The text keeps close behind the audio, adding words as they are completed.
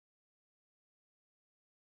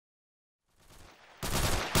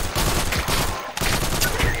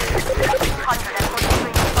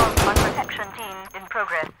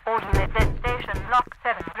Block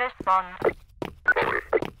 7, respond.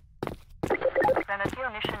 Premature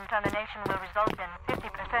mission termination will result in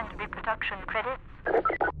 50% reproduction credits.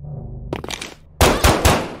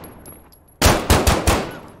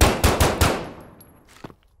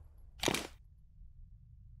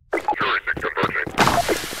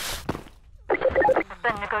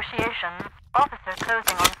 Suspend negotiations. Officer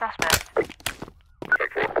closing on suspect.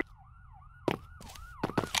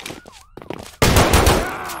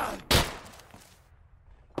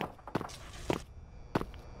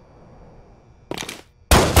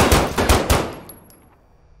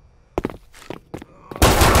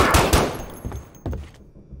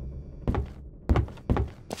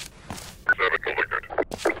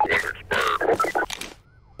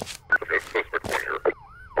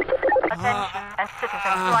 Attention and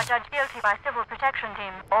citizens who are judged guilty by Civil Protection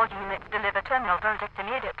Team. All units deliver terminal verdict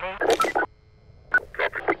immediately.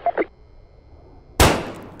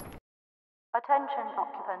 Attention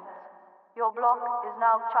occupants. Your block is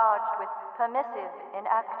now charged with permissive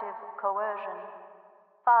inactive coercion.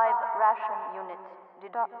 5 ration units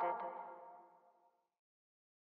deducted.